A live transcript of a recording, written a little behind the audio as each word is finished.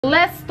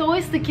less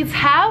toys the kids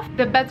have,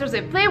 the better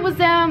they play with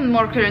them,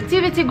 more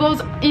creativity goes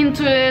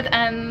into it,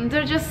 and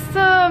they're just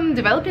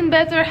developing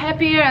better,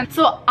 happier. And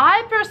so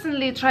I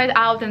personally tried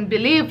out and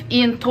believe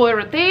in toy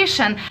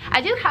rotation. I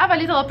did have a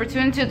little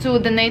opportunity to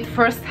donate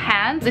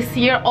firsthand this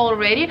year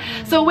already,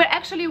 so we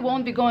actually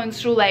won't be going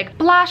through like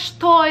plush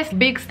toys,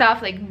 big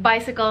stuff like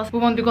bicycles. We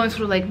won't be going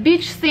through like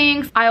beach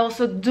things. I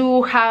also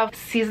do have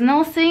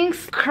seasonal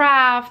things,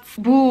 crafts,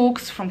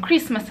 books from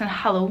Christmas and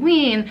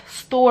Halloween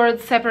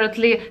stored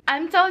separately.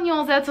 I'm telling you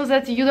all that so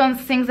that you don't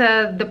think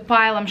that the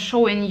pile I'm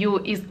showing you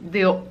is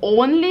the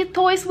only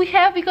toys we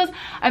have, because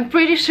I'm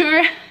pretty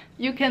sure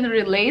you can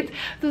relate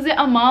to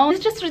the amount.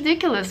 It's just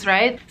ridiculous,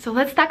 right? So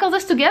let's tackle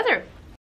this together.